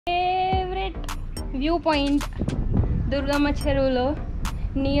View point Durgamma చెరువులో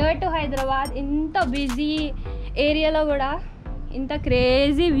near to Hyderabad. ఇంత busy ఏరియాలో కూడా ఇంత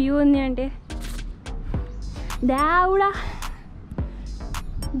క్రేజీ వ్యూ ఉంది అంటే దేవుడా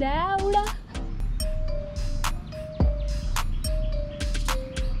దేవుడా.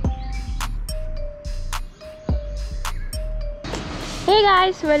 Hey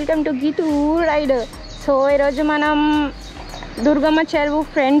guys, welcome to Geethu ride. So ఈరోజు మనం దుర్గమ్మ చెరువు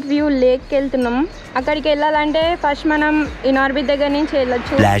ఫ్రంట్ వ్యూ లేక్కి వెళ్తున్నాం. అక్కడికి వెళ్ళాలంటే ఫస్ట్ మనం ఇనార్బిట్ దగ్గర నుంచి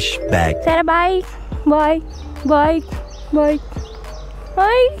వెళ్ళొచ్చు. సరే bye bye bye bye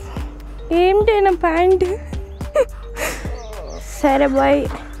bye. ఏంటి నా ప్యాంట్. సరే బాయ్.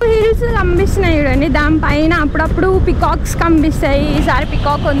 హిల్స్ కనిపిస్తున్నాయి చూడండి, దానిపైన అప్పుడప్పుడు పికాక్స్ కనిపిస్తాయి. ఈసారి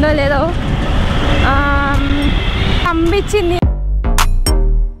పికాక్ ఉందో లేదో కనిపించింది.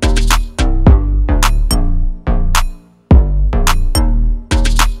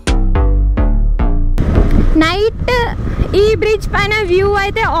 నైట్ ఈ బ్రిడ్జ్ పైన వ్యూ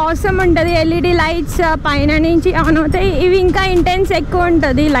అయితే ఆసమ్ ఉంటుంది. ఎల్ఈడి లైట్స్ పైన నుంచి ఆన్ అవుతాయి. ఇవి ఇంకా ఇంటెన్స్ ఎక్కువ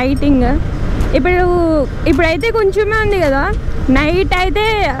ఉంటుంది లైటింగ్. ఇప్పుడైతే కొంచెమే ఉంది కదా, నైట్ అయితే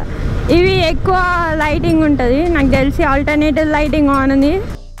ఇవి ఎక్కువ లైటింగ్ ఉంటుంది. నాకు తెలిసి ఆల్టర్నేటివ్ లైటింగ్ ఆన్ ఉంది.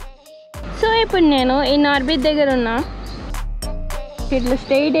 సో ఇప్పుడు నేను ఇనార్బిట్ దగ్గర ఉన్నా. ఇట్లా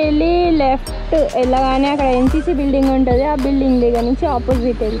స్ట్రైట్ వెళ్ళి లెఫ్ట్ వెళ్ళగానే అక్కడ ఎన్సీసీ బిల్డింగ్ ఉంటుంది. ఆ బిల్డింగ్ దగ్గర నుంచి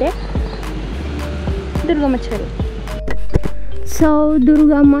ఆపోజిట్ వెళ్తే దుర్గమ్మ చెరువు. సో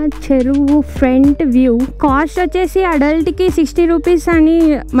దుర్గమ్మ చెరువు ఫ్రంట్ వ్యూ కాస్ట్ వచ్చేసి అడల్ట్కి 60 రూపీస్ అని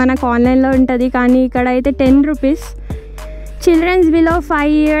మనకు ఆన్లైన్లో ఉంటుంది, కానీ ఇక్కడ అయితే 10 రూపీస్. చిల్డ్రన్స్ బిలో 5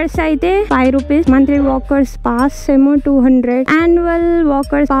 years అయితే 5 రూపీస్. మంత్లీ వాకర్స్ పాస్ ఏమో 200, annual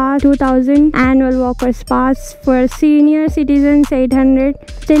walkers pass 2000, annual walkers pass for senior citizens 800.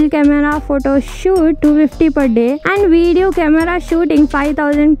 Still camera photo shoot 250 per day and video camera shooting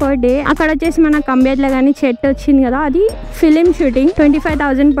 5000 per day. అక్కడ వచ్చేసి మన కంబేట్లో కానీ చెట్టు వచ్చింది కదా, అది ఫిలిం షూటింగ్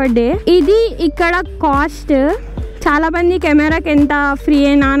 25,000 పర్ డే. ఇది ఇక్కడ కాస్ట్. చాలా మంది కెమెరాకి ఎంత ఫ్రీ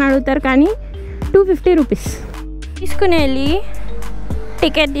అయినా అని అడుగుతారు, కానీ 250 రూపీస్ తీసుకుని వెళ్ళి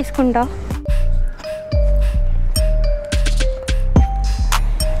టికెట్ తీసుకుంటా.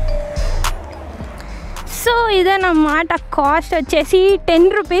 సో ఇదేనమాట కాస్ట్ వచ్చేసి 10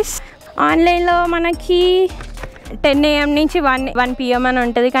 రూపీస్. ఆన్లైన్లో మనకి 10 AM నుంచి 1 PM అని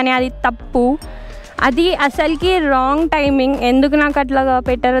ఉంటుంది, కానీ అది తప్పు. అది అసలుకి రాంగ్ టైమింగ్. ఎందుకు నాకు అట్లాగా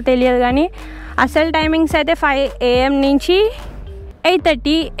పెట్టారో తెలియదు, కానీ అసలు టైమింగ్స్ అయితే 5 AM నుంచి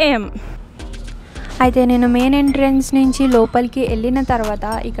 8:30 AM. అయితే నేను మెయిన్ ఎంట్రన్స్ నుంచి లోపలికి వెళ్ళిన తర్వాత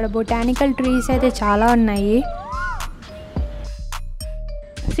ఇక్కడ బొటానికల్ ట్రీస్ అయితే చాలా ఉన్నాయి.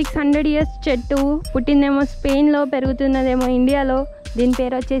 600 years చెట్టు. పుట్టిందేమో స్పెయిన్లో, పెరుగుతున్నదేమో ఇండియాలో. దీని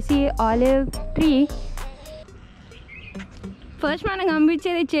పేరు వచ్చేసి ఆలివ్ ట్రీ. ఫస్ట్ మనకు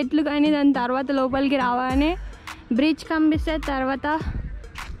కనిపించేది చెట్లు, కానీ దాని తర్వాత లోపలికి రావాలనే బ్రిడ్జ్ కనిపిస్తే తర్వాత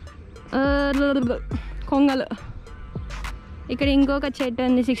కొంగలు. ఇక్కడ ఇంకొక చెట్టు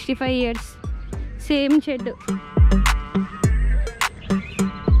ఉంది 65 years, సేమ్ చెట్టు.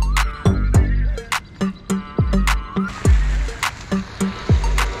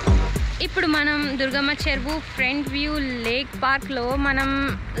 ఇప్పుడు మనం దుర్గమ్మ చెరువు ఫ్రంట్ వ్యూ లేక్ పార్క్లో మనం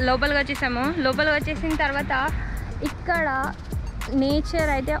లోపలికి వచ్చేసాము. లోపలికి వచ్చేసిన తర్వాత ఇక్కడ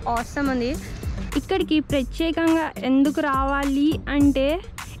నేచర్ అయితే ఆసమ్ ఉంది. ఇక్కడికి ప్రత్యేకంగా ఎందుకు రావాలి అంటే,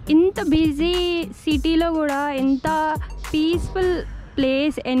 ఇంత బిజీ సిటీలో కూడా ఎంత పీస్ఫుల్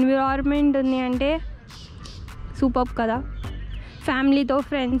ప్లేస్, ఎన్విరాన్మెంట్ ఉంది అంటే సూపర్ కదా. ఫ్యామిలీతో,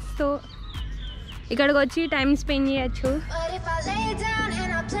 ఫ్రెండ్స్తో ఇక్కడికి వచ్చి టైం స్పెండ్ చేయొచ్చు.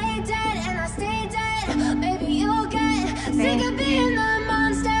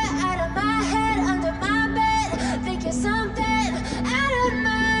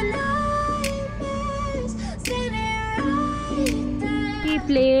 ఈ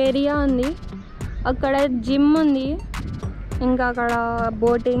ప్లే ఏరియా ఉంది, అక్కడ జిమ్ ఉంది, ఇంకా అక్కడ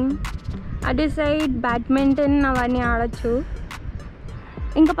బోటింగ్, అటు సైడ్ బ్యాడ్మింటన్ అవన్నీ ఆడచ్చు.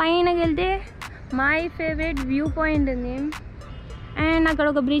 ఇంకా పైనకి వెళ్తే మై ఫేవరెట్ వ్యూ పాయింట్ ఉంది, అండ్ అక్కడ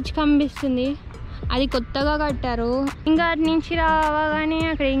ఒక బ్రిడ్జ్ కనిపిస్తుంది, అది కొత్తగా కట్టారు. ఇంకా అటు నుంచి రావగానే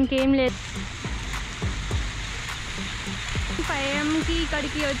అక్కడ ఇంకేం లేదు. 5 AMకి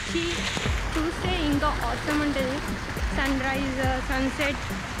ఇక్కడికి వచ్చి చూస్తే ఇంకా ఆసమ్ ఉంటుంది. Sun rise, sunset.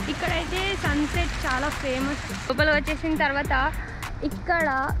 ఇక్కడైతే సన్సెట్ చాలా ఫేమస్. లోపల వచ్చేసిన తర్వాత ఇక్కడ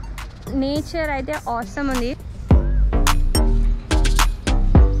నేచర్ అయితే ఆసమ్ ఉంది.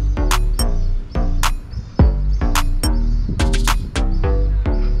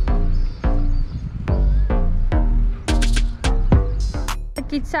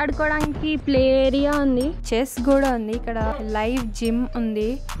 కిడ్స్ ఆడుకోవడానికి ప్లే ఏరియా ఉంది, చెస్ కూడా ఉంది, ఇక్కడ లైవ్ జిమ్ ఉంది.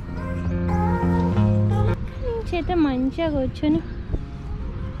 బీచ్ అయితే మంచిగా కూర్చొని,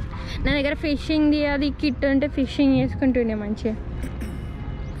 నా దగ్గర ఫిషింగ్ది అది కిట్ ఉంటే ఫిషింగ్ చేసుకుంటుండే మంచిగా.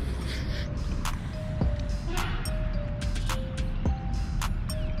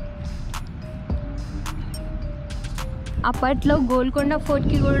 అప్పట్లో గోల్కొండ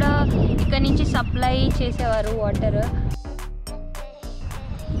ఫోర్ట్కి కూడా ఇక్కడ నుంచి సప్లై చేసేవారు వాటర్.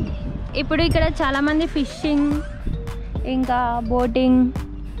 ఇప్పుడు ఇక్కడ చాలామంది ఫిషింగ్ ఇంకా బోటింగ్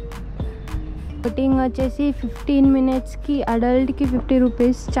వచ్చేసి 15 minutesకి అడల్ట్కి 50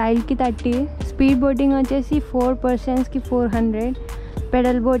 రూపీస్, చైల్డ్కి 30. స్పీడ్ బోటింగ్ వచ్చేసి 4 personsకి 400.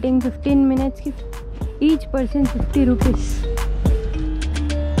 Pedal boating 15 minutesకి each person 50 rupees.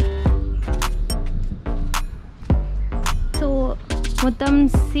 So మొత్తం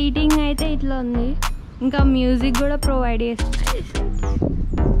సీటింగ్ అయితే ఇట్లా ఉంది, ఇంకా మ్యూజిక్ కూడా ప్రొవైడ్ చేస్తారు.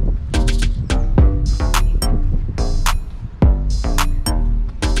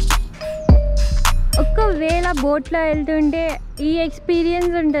 ఒకవేళ బోట్లో వెళ్తుంటే ఈ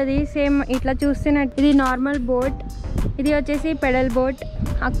ఎక్స్పీరియన్స్ ఉంటుంది సేమ్ ఇట్లా చూస్తున్నట్టు. ఇది నార్మల్ బోట్, ఇది వచ్చేసి పెడల్ బోట్.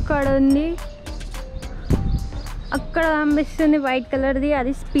 అక్కడ ఉంది, అక్కడ కనిపిస్తుంది వైట్ కలర్ది,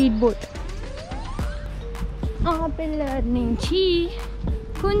 అది స్పీడ్ బోట్. ఆ పిల్లర్ నుంచి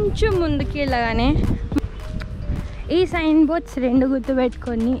కొంచెం ముందుకు వెళ్ళగానే ఈ సైన్ బోర్డ్స్ 2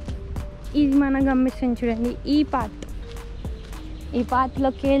 గుర్తుపెట్టుకొని, ఇది మనకు కనిపిస్తుంది చూడండి, ఈ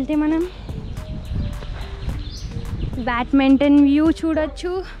పాత్లోకి వెళ్తే మనం బ్యాడ్మింటన్ వ్యూ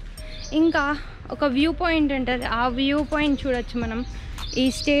చూడొచ్చు. ఇంకా ఒక వ్యూ పాయింట్ ఉంటుంది, ఆ వ్యూ పాయింట్ చూడొచ్చు మనం. ఈ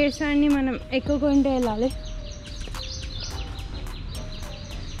స్టేర్స్ అన్ని మనం ఎక్కుకుంటూ వెళ్ళాలి.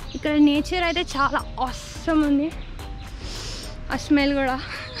 ఇక్కడ నేచర్ అయితే చాలా ఆసమ్ ఉంది, ఆ స్మెల్ కూడా.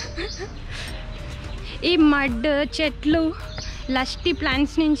 ఈ మడ్, చెట్లు, లస్టీ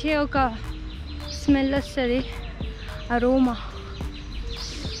ప్లాంట్స్ నుంచి ఒక స్మెల్ వస్తుంది, అరోమా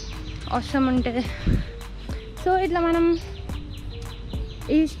ఆసమ్ ఉంటుంది. సో ఇట్లా మనం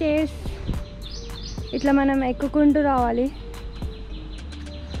ఈ స్టేర్స్ ఇట్లా మనం ఎక్కుకుంటూ రావాలి.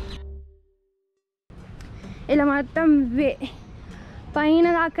 ఇలా మొత్తం పైన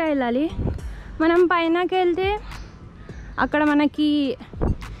దాకా వెళ్ళాలి. మనం పైనకి వెళ్తే అక్కడ మనకి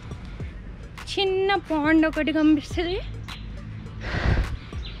చిన్న పాండ్ ఒకటి కనిపిస్తుంది,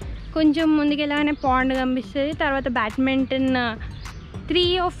 కొంచెం ముందుకు వెళ్ళగానే పాండ్ కనిపిస్తుంది. తర్వాత బ్యాడ్మింటన్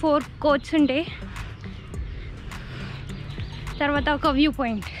 3 or 4 కోర్ట్స్ ఉంటాయి. తర్వాత ఒక వ్యూ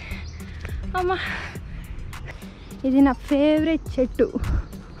పాయింట్. అమ్మా, ఇది నా ఫేవరెట్ చెట్టు.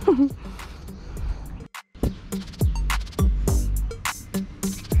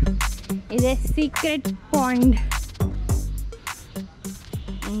 ఇదే సీక్రెట్ పాండ్.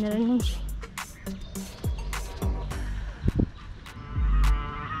 ఇందులో నుంచి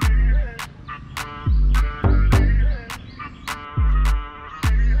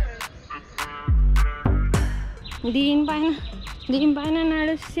దీనిపైన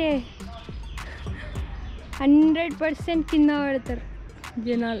నడిస్తే 100% కింద పడతారు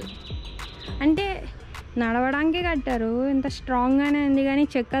జనాలు. అంటే నడవడానికే కట్టారు, ఇంత స్ట్రాంగ్గానే ఉంది, కానీ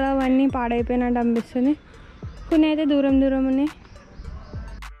చెక్కలు అవన్నీ పాడైపోయినట్టు అనిపిస్తుంది. కొన్ని అయితే దూరం ఉన్నాయి.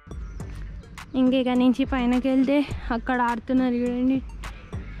 ఇంక నుంచి పైనకి వెళ్తే అక్కడ ఆడుతున్నారు చూడండి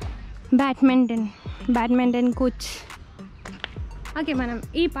బ్యాడ్మింటన్ కోచ్. ఓకే, మనం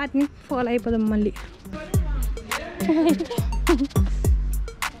ఈ పాత్ని ఫాలో అయిపోదాం మళ్ళీ.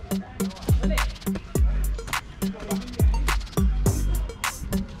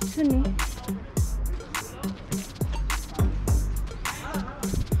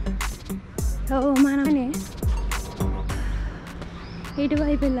 సో మననే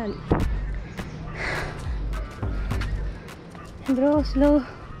ఇటువైపు వెళ్ళాలి. Bro slow.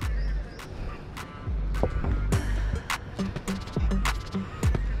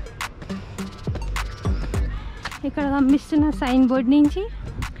 ఇక్కడ కనిపిస్తున్న సైన్ బోర్డ్ నుంచి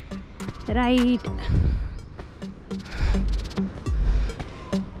రైట్.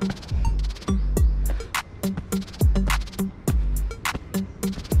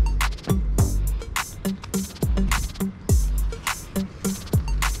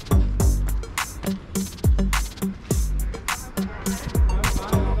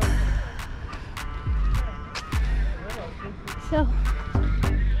 సో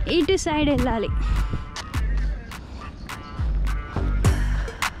ఇటు సైడ్ వెళ్ళాలి.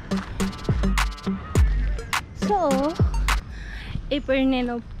 సో ఇప్పుడు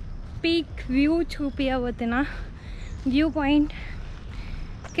నేను peak view చూపించబోతున్నా. View point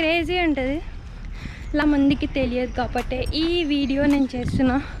crazy ఉంటుంది, ఇలా మందికి తెలియదు కాబట్టి ఈ వీడియో నేను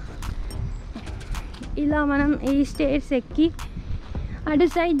చేస్తున్నా. ఇలా మనం ఈ స్టేర్స్ ఎక్కి అటు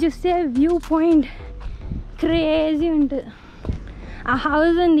సైడ్ చూస్తే వ్యూ పాయింట్ క్రేజీ ఉంటుంది. ఆ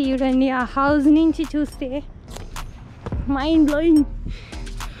హౌస్ ఉంది చూడండి, ఆ హౌస్ నుంచి చూస్తే మైండ్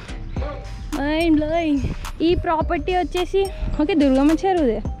బ్లోయింగ్. ఈ ప్రాపర్టీ వచ్చేసి ఓకే దుర్గమ్మ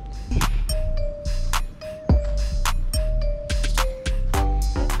చెరువుదే.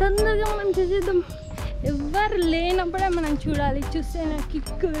 తొందరగా మనం చూసేద్దాం. ఎవరు లేనప్పుడే మనం చూడాలి. చూస్తే నాకు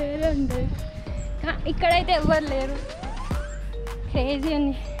కిక్ వేరే ఉంటుంది. ఇక్కడైతే ఎవరు లేరు. క్రేజీ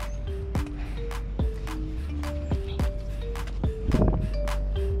ఉంది.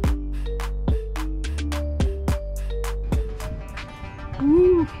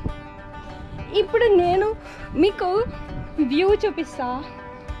 ఇప్పుడు నేను మీకు వ్యూ చూపిస్తా.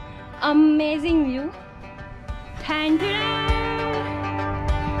 Amazing view.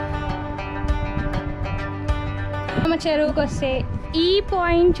 మా చెరువుకి వస్తే ఈ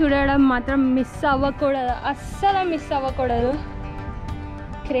పాయింట్ చూడడం మాత్రం మిస్ అవ్వకూడదు, అస్సలు మిస్ అవ్వకూడదు.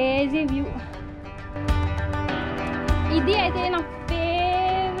 Crazy view. ఇది అయితే నా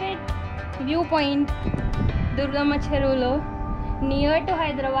ఫేవరెట్ వ్యూ పాయింట్ దుర్గమ్మ చెరువులో. Near to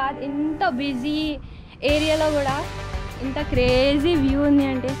Hyderabad. ఇంత బిజీ ఏరియాలో కూడా ఇంత క్రేజీ వ్యూ ఉంది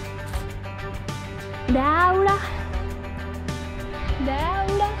అంటే దేవుడా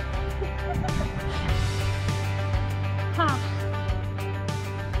దేవుడా.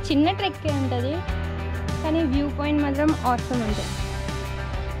 చిన్న ట్రెక్కే ఉంటుంది కానీ వ్యూ పాయింట్ మాత్రం ఆసమ్ ఉంటుంది.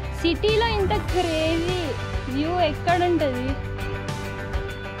 సిటీలో ఇంత క్రేజీ వ్యూ ఎక్కడుంటుంది?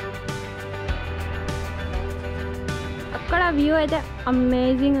 అక్కడ వ్యూ అయితే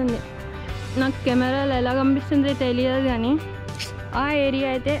అమేజింగ్ ఉంది. నాకు కెమెరాలో ఎలా కనిపిస్తుందో తెలియదు కానీ ఆ ఏరియా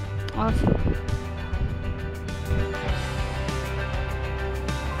అయితే ఆసమ్.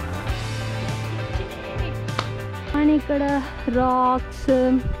 కానీ ఇక్కడ రాక్స్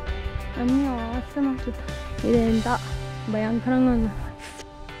అన్నీ ఆసమ్ అసలు. ఇది ఎంత భయంకరంగా ఉంది.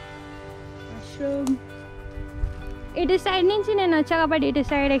 మష్రూమ్. ఇటు సైడ్ నుంచి నేను వచ్చా కాబట్టి ఇటు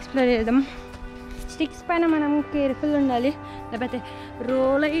సైడ్ ఎక్స్ప్లోర్ చేద్దాం. స్టిక్స్ పైన మనం కేర్ఫుల్ ఉండాలి, లేకపోతే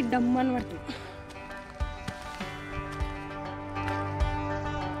రోల్ అయ్యి డమ్ అని పడుతుంది.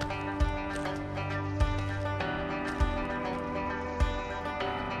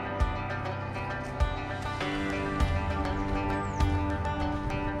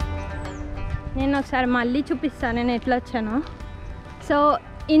 నేను ఒకసారి మళ్ళీ చూపిస్తాను నేను ఎట్లా వచ్చానో. సో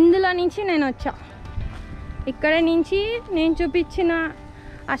ఇందులో నుంచి నేను వచ్చా. ఇక్కడ నుంచి నేను చూపించిన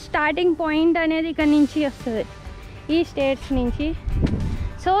ఆ స్టార్టింగ్ పాయింట్ అనేది ఇక్కడ నుంచి వస్తుంది, ఈ స్టేట్స్ నుంచి.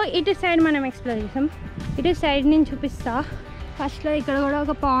 సో ఇటు సైడ్ మనం ఎక్స్ప్లోర్ చేసాం. ఇటు సైడ్ నుంచి చూపిస్తా. ఫస్ట్లో ఇక్కడ కూడా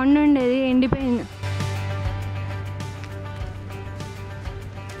ఒక పాండ్ ఉండేది, ఎండిపోయింది.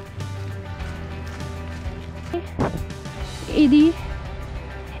 ఇది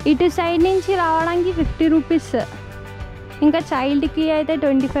ఇటు సైడ్ నుంచి రావడానికి 50 రూపీస్, ఇంకా చైల్డ్కి అయితే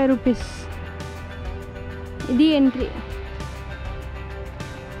 25 రూపీస్. ఇది ఎంట్రీ.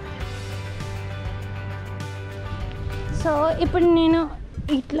 సో ఇప్పుడు నేను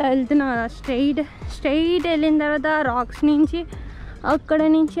ఇట్లా వెళ్తున్నా కదా, స్ట్రైట్ వెళ్ళిన తర్వాత రాక్స్ నుంచి అక్కడ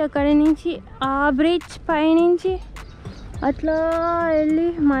నుంచి ఆ బ్రిడ్జ్ పైనుంచి అట్లా వెళ్ళి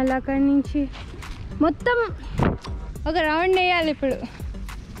మళ్ళీ అక్కడి నుంచి మొత్తం ఒక రౌండ్ వేయాలి. ఇప్పుడు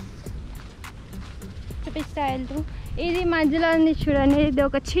చూపిస్తా వెళ్తూ. ఇది మధ్యలో ఉంది చూడండి, ఇది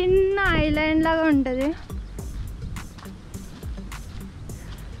ఒక చిన్న ఐలాండ్ లాగా ఉంటుంది.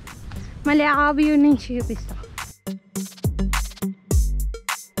 మళ్ళీ ఆ వ్యూ నుంచి చూపిస్తా.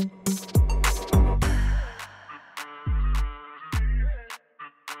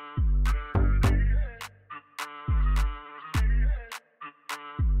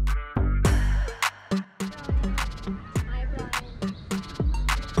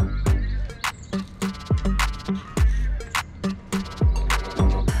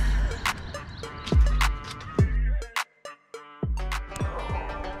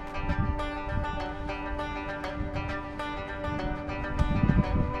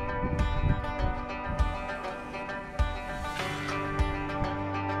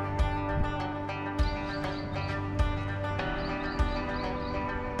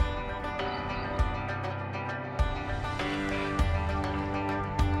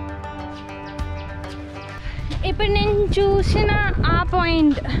 ఇప్పుడు నేను చూసిన ఆ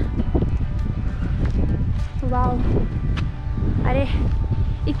పాయింట్, వావ్, అరే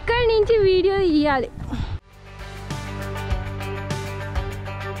ఇక్కడి నుంచి వీడియో తీయాలి.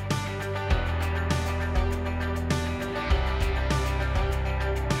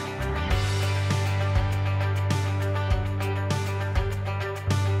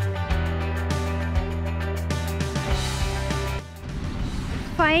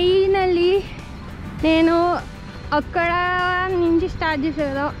 ఫైనల్లీ నేను అక్కడ నుంచి స్టార్ట్ చేసా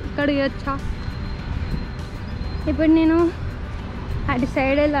కదా, ఇక్కడికి వచ్చా. ఇప్పుడు నేను అటు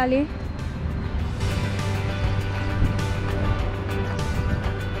సైడ్ వెళ్ళాలి.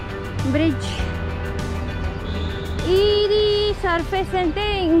 బ్రిడ్జ్. ఇది సర్ఫేస్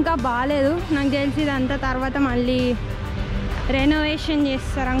అంటే ఇంకా బాగాలేదు నాకు తెలిసి, ఇదంతా తర్వాత మళ్ళీ రెనోవేషన్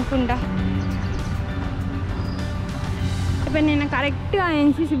చేస్తారు అనుకుంటా. ఇప్పుడు నేను కరెక్ట్గా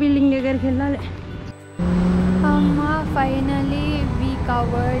ఎన్సీసీ బిల్డింగ్ దగ్గరికి వెళ్ళాలి. అమ్మ, ఫైనలీ వీ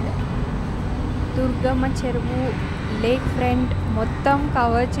కవర్డ్ దుర్గమ్మ చెరువు లేక్ ఫ్రంట్ మొత్తం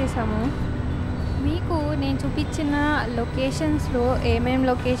కవర్ చేసాము. మీకు నేను చూపించిన లొకేషన్స్లో ఏమేమి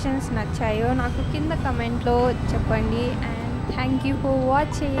లొకేషన్స్ నచ్చాయో నాకు కింద కమెంట్లో చెప్పండి. And thank you for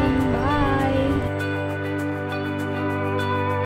watching. Bye.